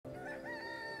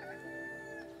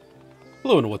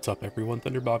Hello and what's up everyone,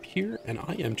 Thunderbob here, and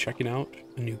I am checking out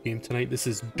a new game tonight. This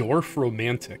is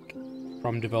Dorfromantik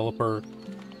from developer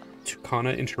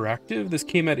Tucana Interactive. This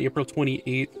came out April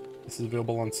 28th. This is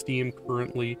available on Steam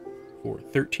currently for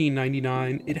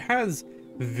 $13.99. It has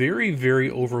very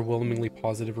overwhelmingly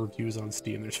positive reviews on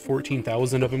Steam. There's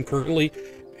 14,000 of them currently,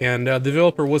 and the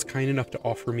developer was kind enough to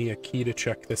offer me a key to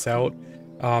check this out.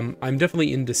 I'm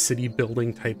definitely into city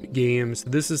building type games.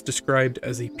 This is described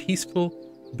as a peaceful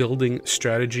building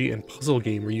strategy and puzzle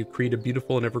game where you create a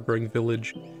beautiful and ever-growing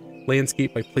village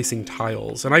landscape by placing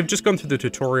tiles. And I've just gone through the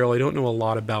tutorial. I don't know a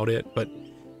lot about it, but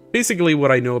basically what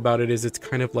I know about it is it's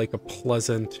kind of like a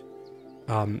pleasant,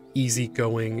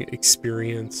 easygoing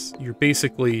experience. You're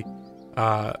basically,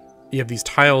 you have these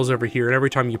tiles over here, and every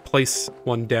time you place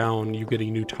one down, you get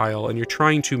a new tile, and you're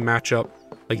trying to match up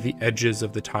like the edges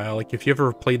of the tile. Like if you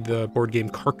ever played the board game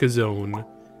Caracasone,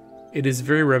 it is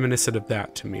very reminiscent of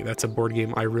that to me. That's a board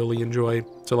game I really enjoy.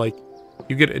 So like,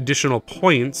 you get additional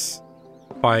points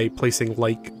by placing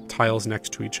like tiles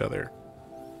next to each other.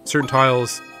 Certain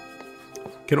tiles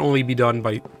can only be done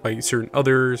by certain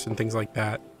others and things like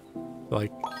that.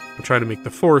 Like, I'm trying to make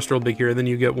the forest real big here, and then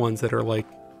you get ones that are like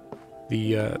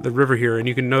the river here, and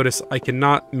you can notice I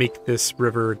cannot make this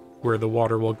river where the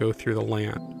water will go through the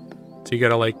land. So you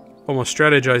gotta like almost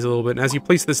strategize a little bit, and as you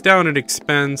place this down, it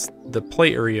expands the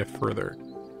play area further.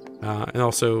 And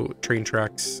also train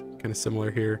tracks, kind of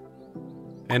similar here.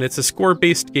 And it's a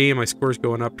score-based game. My score's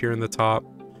going up here in the top.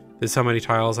 This is how many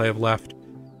tiles I have left.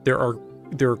 There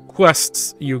are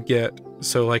quests you get.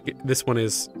 So like this one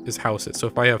is houses. So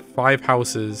if I have 5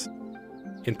 houses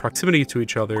in proximity to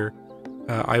each other,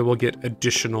 I will get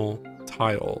additional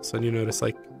tiles. And you notice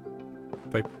like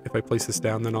if I place this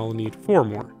down, then I'll need 4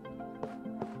 more.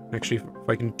 Actually, if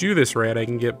I can do this right, I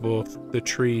can get both the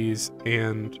trees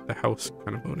and the house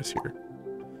kind of bonus here.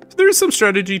 So there is some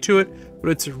strategy to it,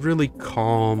 but it's really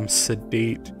calm,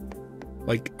 sedate.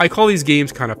 Like, I call these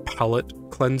games kind of palate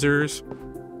cleansers.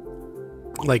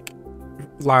 Like,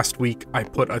 last week, I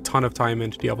put a ton of time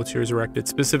into Diablo 2 Resurrected.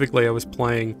 Specifically, I was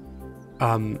playing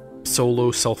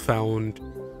solo, self-found,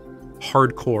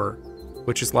 hardcore,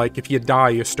 which is like, if you die,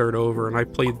 you start over. And I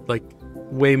played, like,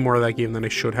 way more of that game than I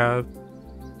should have.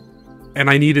 And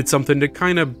I needed something to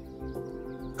kind of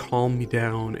calm me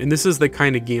down. And this is the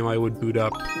kind of game I would boot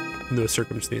up in those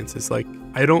circumstances. Like,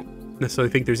 I don't necessarily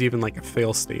think there's even like a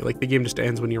fail state. Like, the game just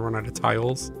ends when you run out of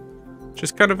tiles.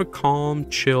 Just kind of a calm,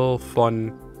 chill,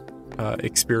 fun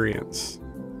experience.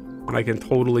 And I can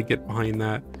totally get behind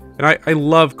that. And I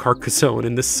love Carcassonne,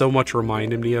 and this so much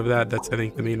reminded me of that. That's, I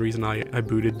think, the main reason I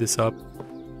booted this up,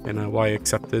 and why I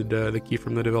accepted the key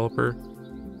from the developer.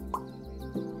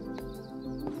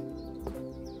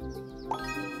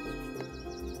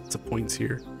 Of points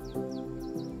here,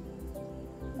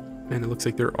 and it looks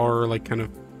like there are like kind of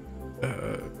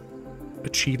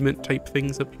achievement type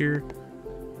things up here.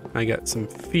 I got some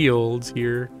fields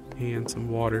here and some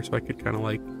water, so I could kind of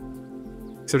like,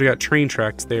 so we got train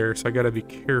tracks there, so I gotta be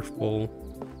careful.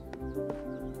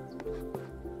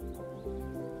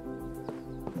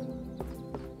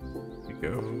 There we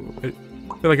go.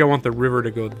 I feel like I want the river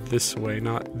to go this way,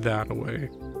 not that way.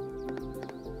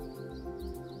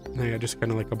 And I got just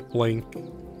kind of like a blank,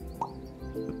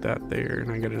 put that there,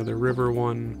 and I got another river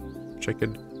one, which I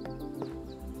could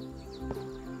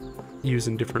use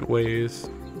in different ways.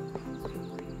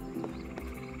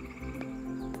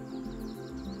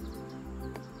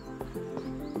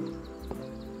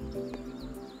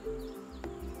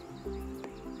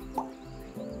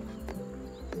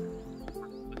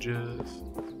 Just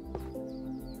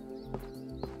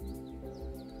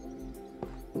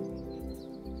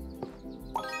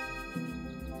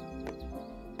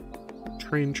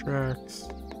train tracks.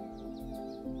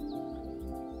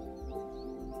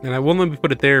 And I won't let me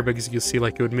put it there because you'll see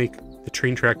like it would make the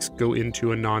train tracks go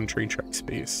into a non-train track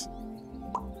space.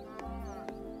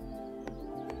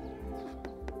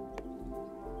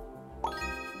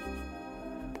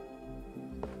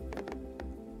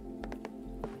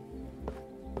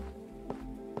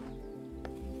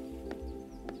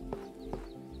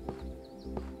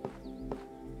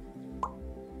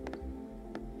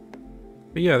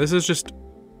 But yeah, this is just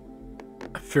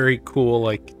a very cool,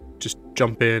 like, just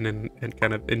jump in and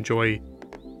kind of enjoy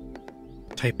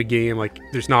type of game. Like,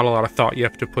 there's not a lot of thought you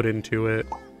have to put into it.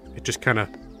 It just kind of,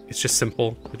 it's just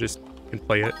simple. You just can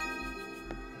play it.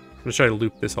 I'm gonna try to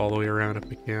loop this all the way around if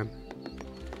I can.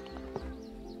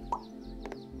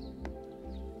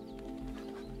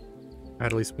 Add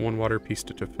at least 1 water piece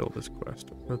to fill this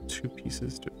quest. 2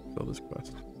 pieces to fill this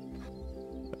quest.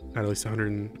 At least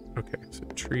 100. Okay, so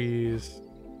trees.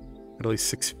 At least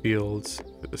 6 fields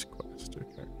for this quest.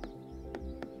 Okay.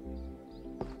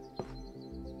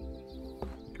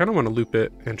 kind of want to loop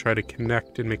it and try to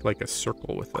connect and make like a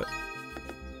circle with it.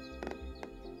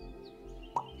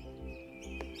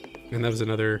 And that was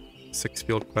another 6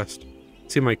 field quest.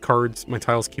 See, my cards, my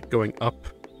tiles keep going up.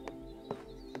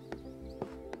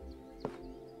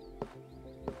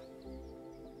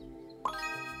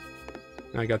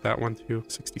 I got that one too,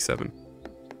 67.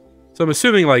 So I'm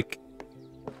assuming like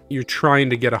you're trying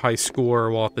to get a high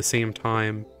score while at the same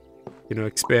time, you know,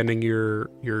 expanding your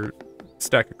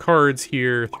stack of cards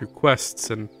here through quests,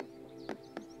 and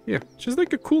yeah, it's just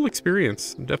like a cool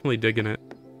experience. I'm definitely digging it.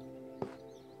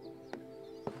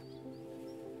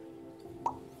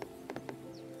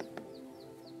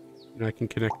 And I can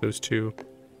connect those two.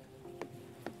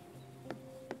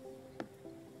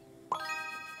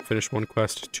 Finish one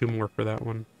quest, 2 more for that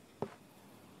one. I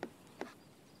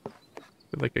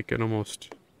feel like I can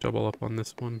almost double up on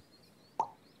this one.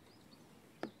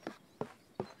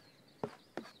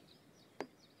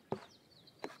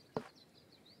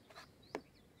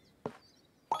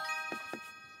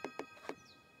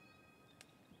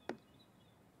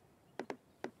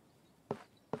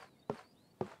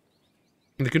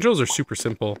 And the controls are super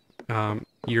simple.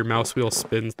 Your mouse wheel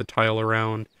spins the tile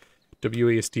around.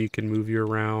 WASD can move you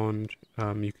around.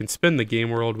 You can spin the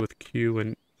game world with Q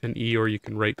and E, or you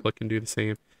can right click and do the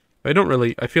same. I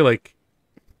feel like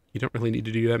you don't really need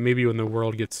to do that. Maybe when the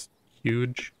world gets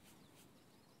huge.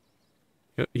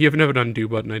 You have an undo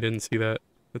button. I didn't see that.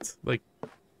 That's like,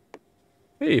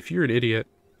 hey, if you're an idiot,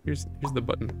 here's the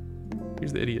button.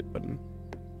 Here's the idiot button.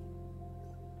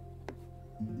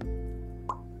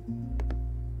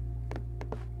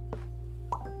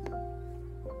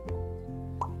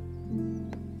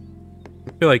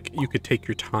 I feel like you could take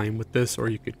your time with this, or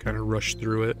you could kind of rush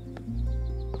through it.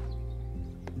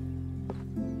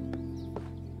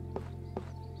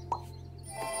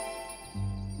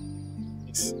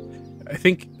 I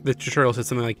think the tutorial said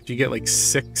something like if you get like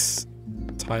 6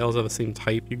 tiles of the same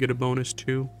type, you get a bonus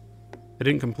too. I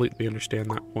didn't completely understand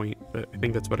that point, but I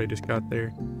think that's what I just got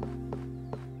there.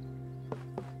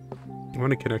 I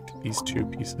want to connect these 2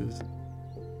 pieces.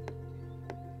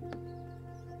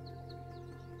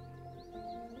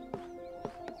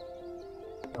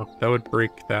 Oh, that would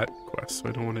break that quest, so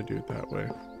I don't want to do it that way.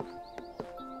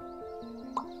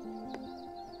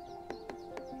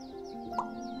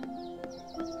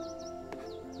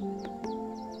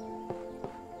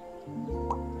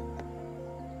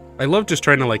 I love just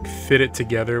trying to like fit it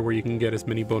together where you can get as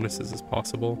many bonuses as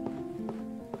possible.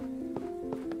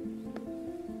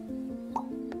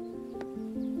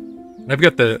 I've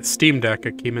got the Steam Deck.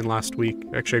 I came in last week.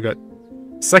 Actually, I got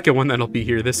the second one that'll be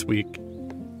here this week.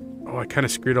 Oh, I kind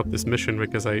of screwed up this mission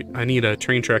because I need a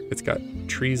train track that's got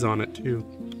trees on it too.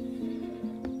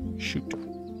 Shoot.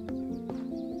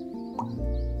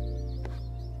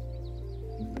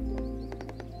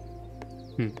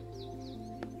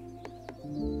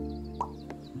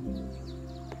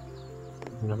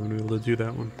 I'm not going to be able to do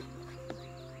that one.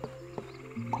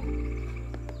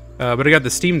 But I got the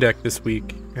Steam Deck this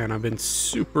week, and I've been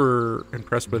super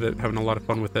impressed with it, having a lot of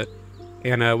fun with it.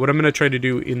 And what I'm going to try to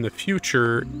do in the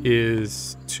future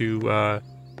is to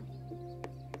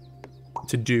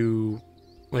do,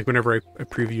 like whenever I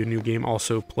preview a new game,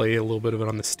 also play a little bit of it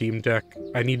on the Steam Deck.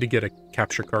 I need to get a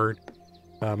capture card.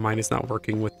 Mine is not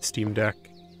working with the Steam Deck.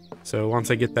 So once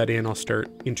I get that in, I'll start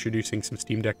introducing some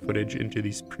Steam Deck footage into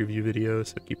these preview videos,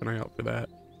 so keep an eye out for that.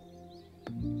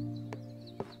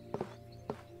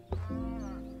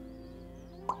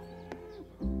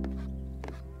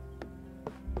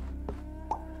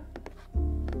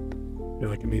 I feel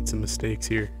like I made some mistakes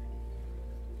here.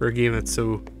 For a game that's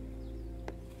so,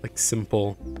 like,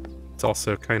 simple, it's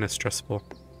also kind of stressful.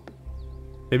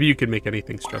 Maybe you could make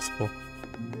anything stressful.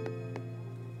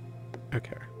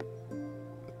 Okay.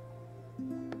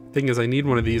 Thing is, I need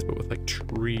one of these, but with, like,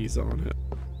 trees on it.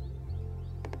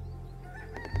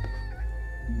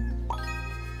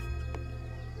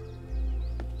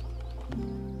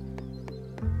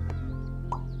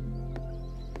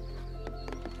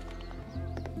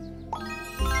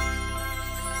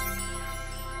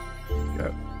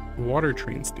 Water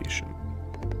train station.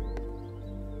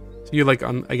 So you like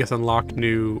I guess unlock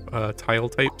new tile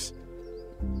types.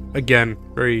 Again,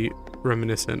 very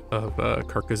reminiscent of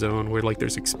Caracasone, where like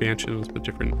there's expansions with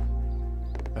different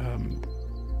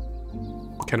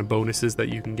kind of bonuses that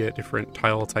you can get, different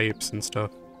tile types and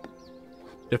stuff.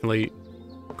 Definitely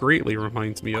greatly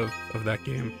reminds me of that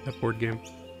game, that board game.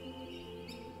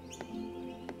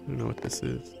 I don't know what this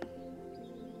is.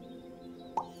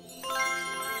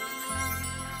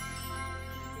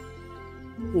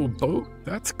 Oh, boat?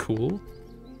 That's cool.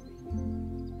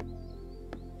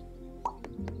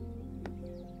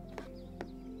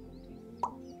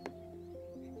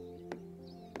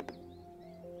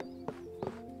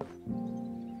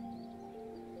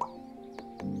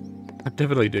 I'm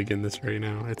definitely digging this right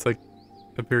now. It's like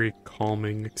a very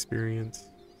calming experience.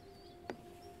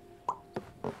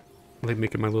 I like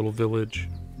making my little village.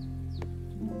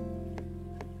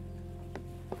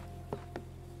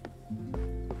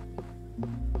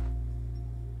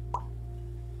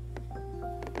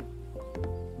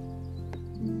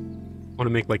 I want to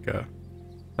make like a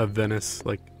Venice,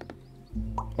 like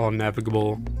all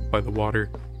navigable by the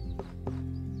water.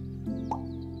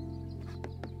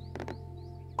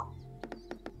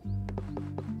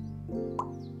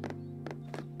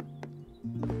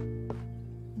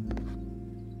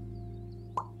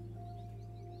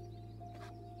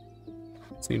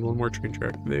 Just need one more train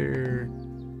track there.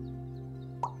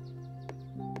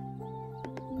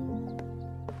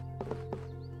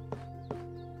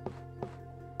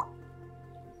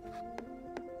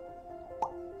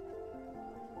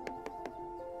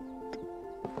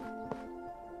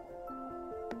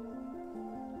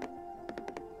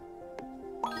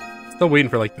 Still waiting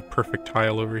for like the perfect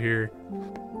tile over here.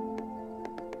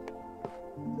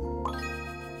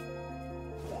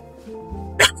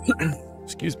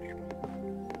 Excuse me.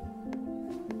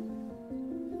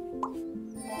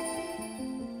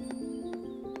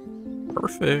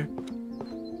 Perfect.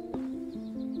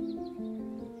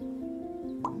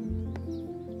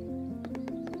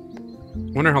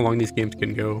 I wonder how long these games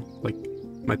can go. Like,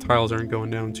 my tiles aren't going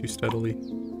down too steadily.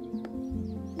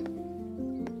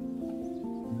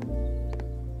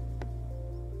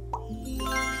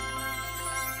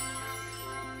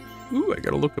 Ooh, I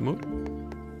got a locomotive.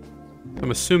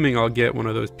 I'm assuming I'll get one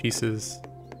of those pieces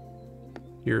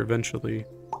here eventually.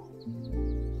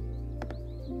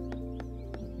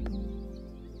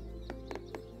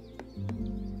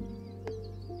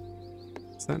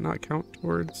 Does that not count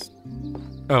towards?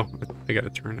 Oh, I gotta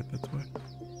turn it, that's why.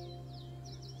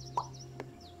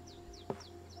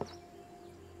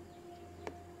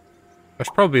 I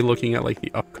should probably be looking at like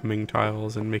the upcoming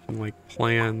tiles and making like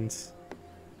plans.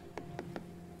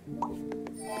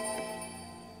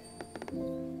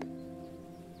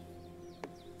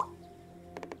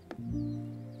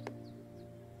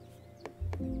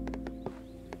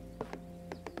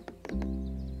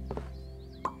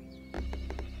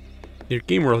 Your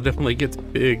game world definitely gets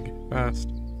big fast.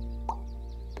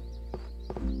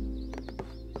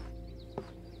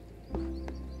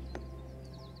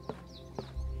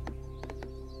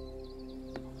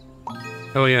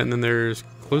 Oh yeah, and then there's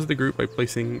close the group by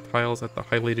placing tiles at the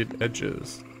highlighted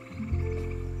edges.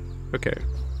 Okay.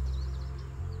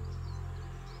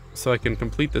 So I can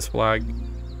complete this flag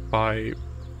by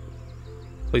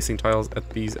placing tiles at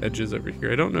these edges over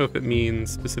here. I don't know if it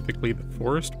means specifically the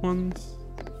forest ones.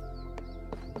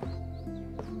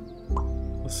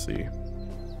 Let's see.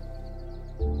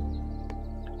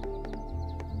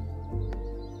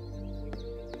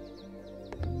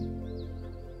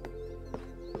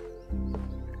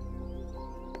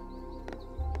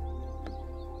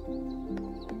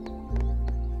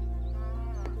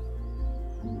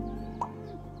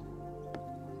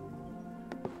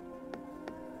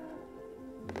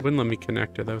 Wouldn't let me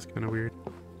connect it, that was kind of weird.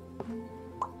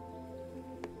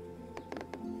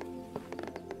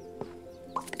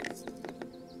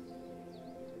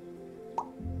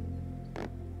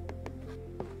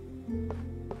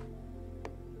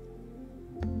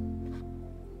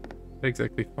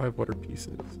 Exactly 5 water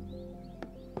pieces.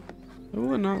 It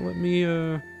will not let me,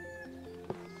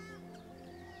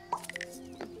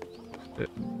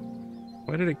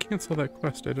 Why did it cancel that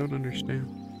quest? I don't understand.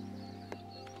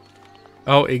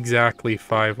 Oh, exactly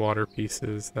 5 water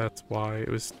pieces. That's why it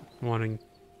was wanting...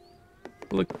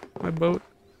 Look, my boat.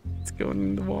 It's going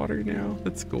in the water now.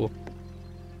 That's cool.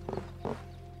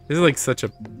 This is like such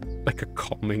a... like a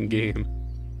calming game.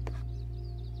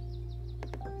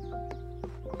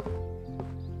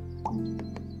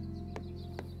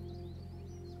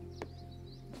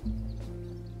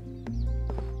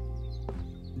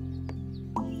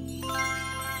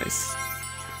 Nice.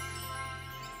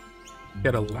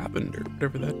 Got a lavender,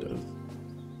 whatever that does.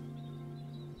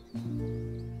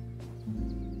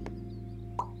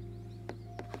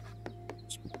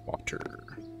 Some water.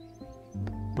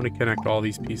 I want to connect all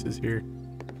these pieces here.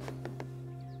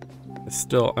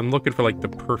 Still, I'm looking for like the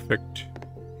perfect...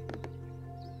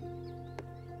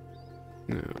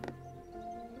 No.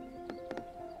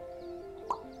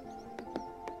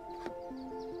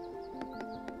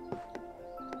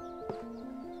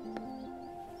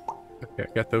 Okay,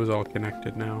 I got those all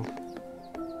connected now.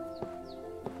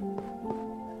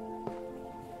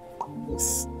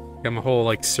 Got my whole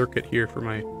like circuit here for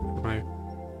my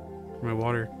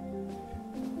water.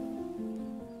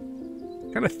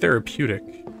 Kind of therapeutic.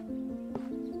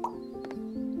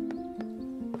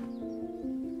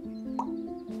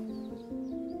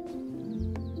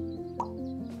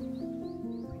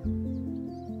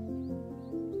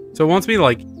 So it wants me to,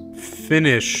 like,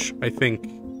 finish, I think.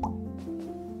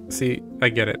 See, I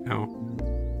get it now.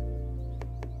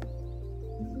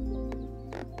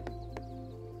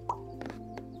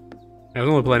 I was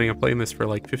only planning on playing this for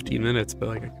like 15 minutes, but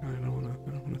like I kind of don't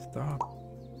want to stop.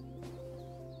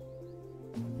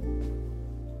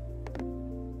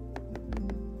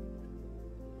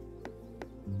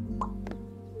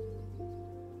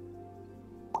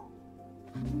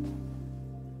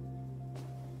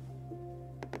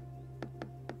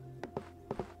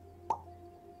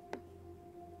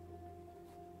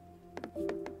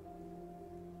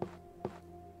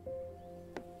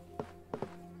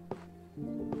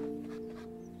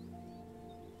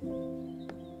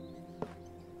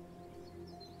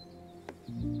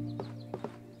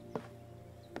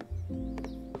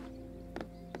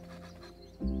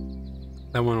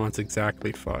 That one wants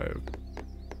exactly 5.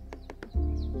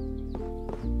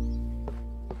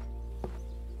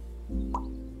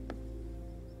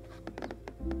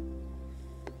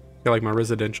 Got like my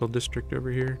residential district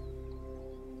over here.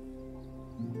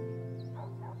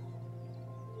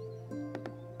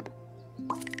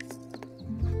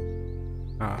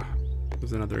 Ah,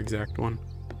 there's another exact one.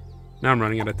 Now I'm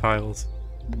running out of tiles.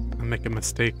 I'm making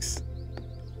mistakes.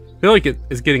 I feel like it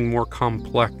is getting more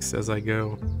complex as I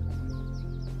go.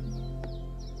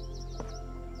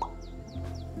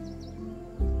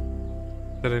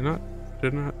 Did I not?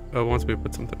 Did not? Oh, it wants me to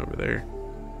put something over there.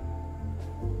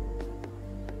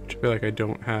 Which I feel like I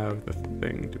don't have the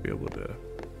thing to be able to...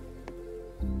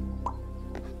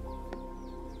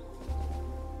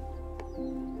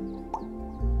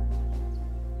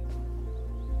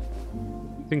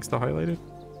 Thing still highlighted?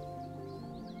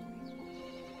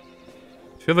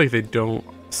 I feel like they don't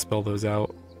spell those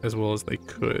out as well as they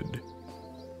could.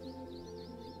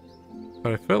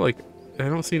 But I feel like I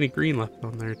don't see any green left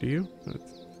on there, do you?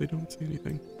 They don't see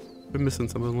anything. If I'm missing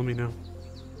something, let me know.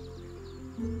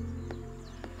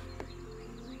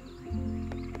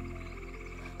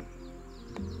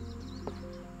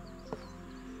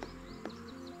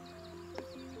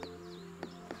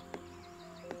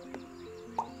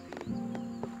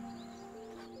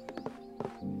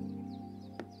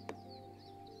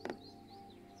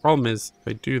 Problem is, if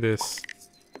I do this,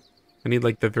 I need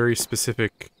like the very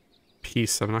specific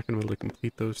piece. I'm not going to be able to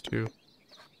complete those two.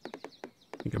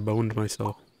 I think I boned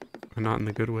myself, and not in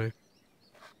the good way.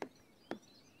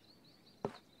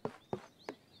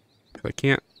 I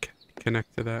can't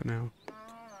connect to that now.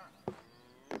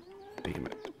 Damn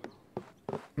it.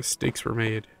 Mistakes were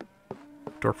made.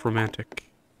 Dorfromantik.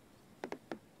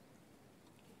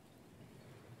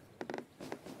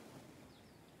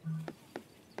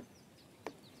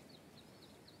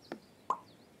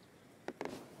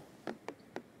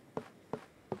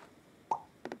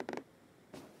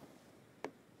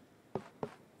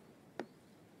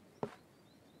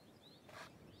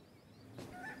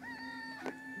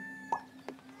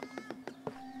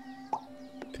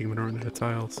 I'm gonna run out of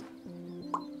tiles.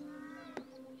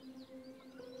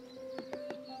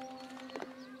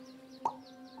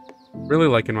 Really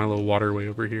liking my little waterway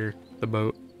over here, the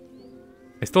boat.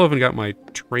 I still haven't got my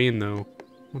train though.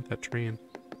 I want that train.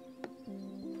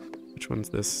 Which one's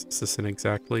this? Is this an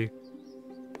exactly?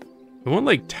 It won't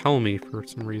like tell me for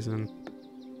some reason.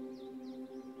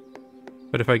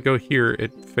 But if I go here,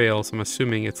 it fails. I'm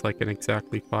assuming it's like an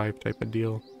exactly 5 type of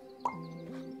deal.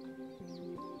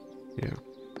 Yeah.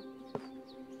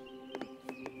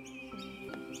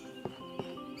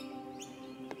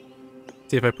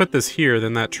 See, if I put this here,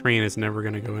 then that train is never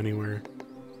going to go anywhere.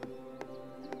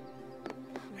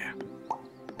 Yeah.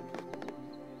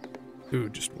 Ooh,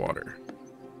 just water.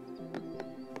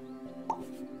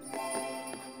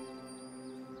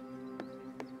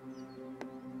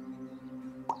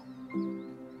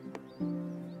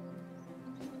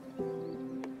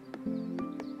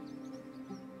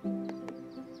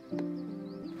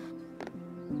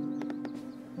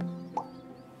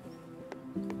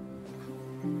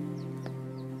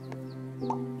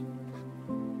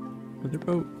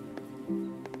 Boat.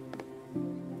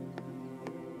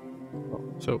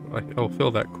 So I'll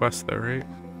fill that quest though, right?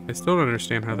 I still don't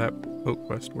understand how that boat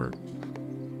quest works.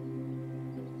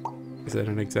 Is that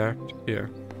an exact? Yeah,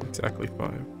 exactly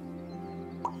 5.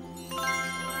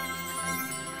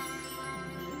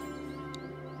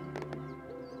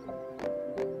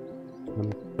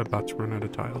 I'm about to run out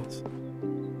of tiles.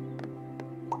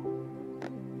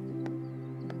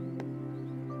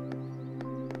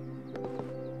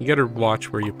 You gotta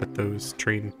watch where you put those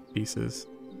train pieces.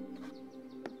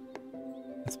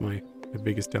 That's my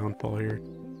biggest downfall here.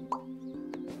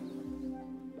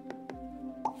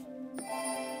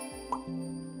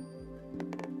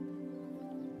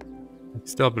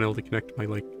 Still haven't been able to connect my,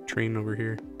 like, train over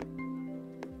here.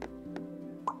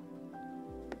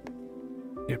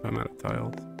 Yep, I'm out of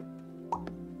tiles.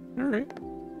 Alright.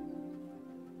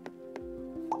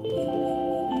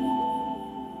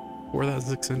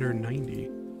 4,690.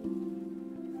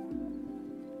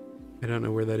 I don't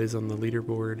know where that is on the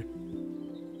leaderboard.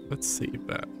 Let's save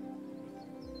that.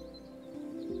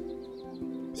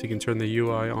 So you can turn the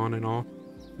UI on and off.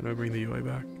 How do I bring the UI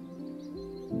back?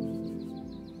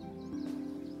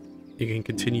 You can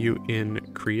continue in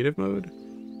creative mode.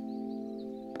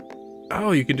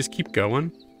 Oh, you can just keep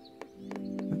going.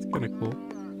 That's kind of cool.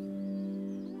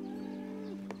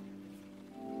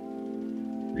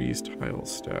 Freeze tile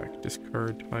stack,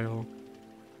 discard tile.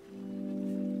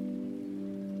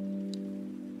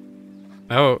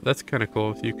 Oh, that's kind of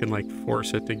cool if you can like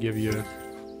force it to give you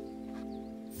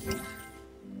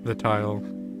the tile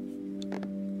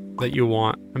that you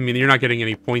want. I mean, you're not getting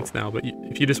any points now, but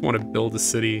if you just want to build a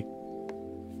city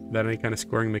without any kind of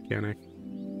scoring mechanic.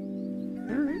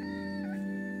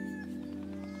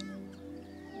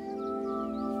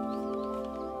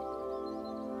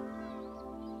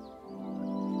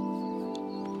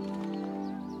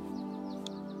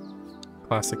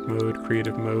 Classic mode,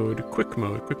 creative mode, quick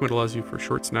mode. Quick mode allows you for a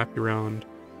short, snappy round.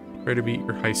 Try to beat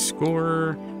your high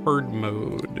score. Hard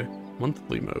mode,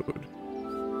 monthly mode.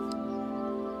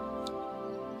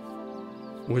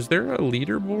 Was there a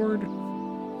leaderboard?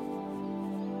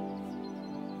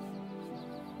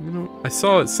 You know, I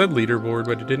saw it said leaderboard,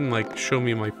 but it didn't like show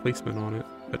me my placement on it.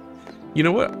 But you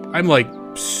know what? I'm like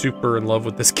super in love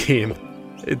with this game.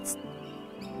 It's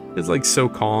like so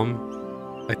calm.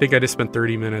 I think I just spent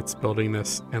 30 minutes building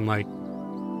this, and like,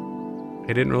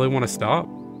 I didn't really want to stop.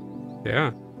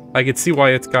 Yeah, I could see why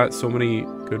it's got so many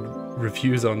good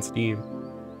reviews on Steam.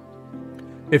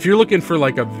 If you're looking for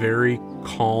like a very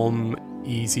calm,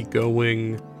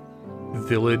 easygoing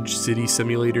village city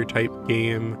simulator type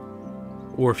game,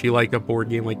 or if you like a board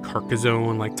game like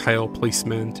Caracasone, like tile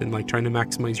placement and like trying to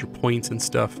maximize your points and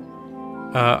stuff,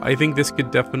 I think this could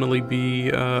definitely be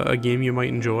a game you might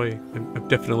enjoy. I'm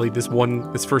definitely this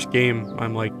first game,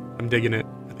 I'm digging it.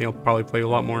 I think I'll probably play a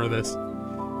lot more of this.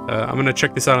 I'm gonna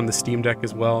check this out on the Steam Deck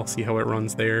as well, see how it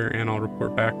runs there, and I'll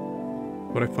report back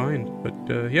what I find.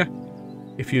 But yeah,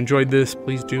 if you enjoyed this,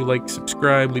 please do like,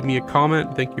 subscribe, leave me a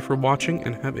comment. Thank you for watching,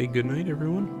 and have a good night,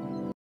 everyone.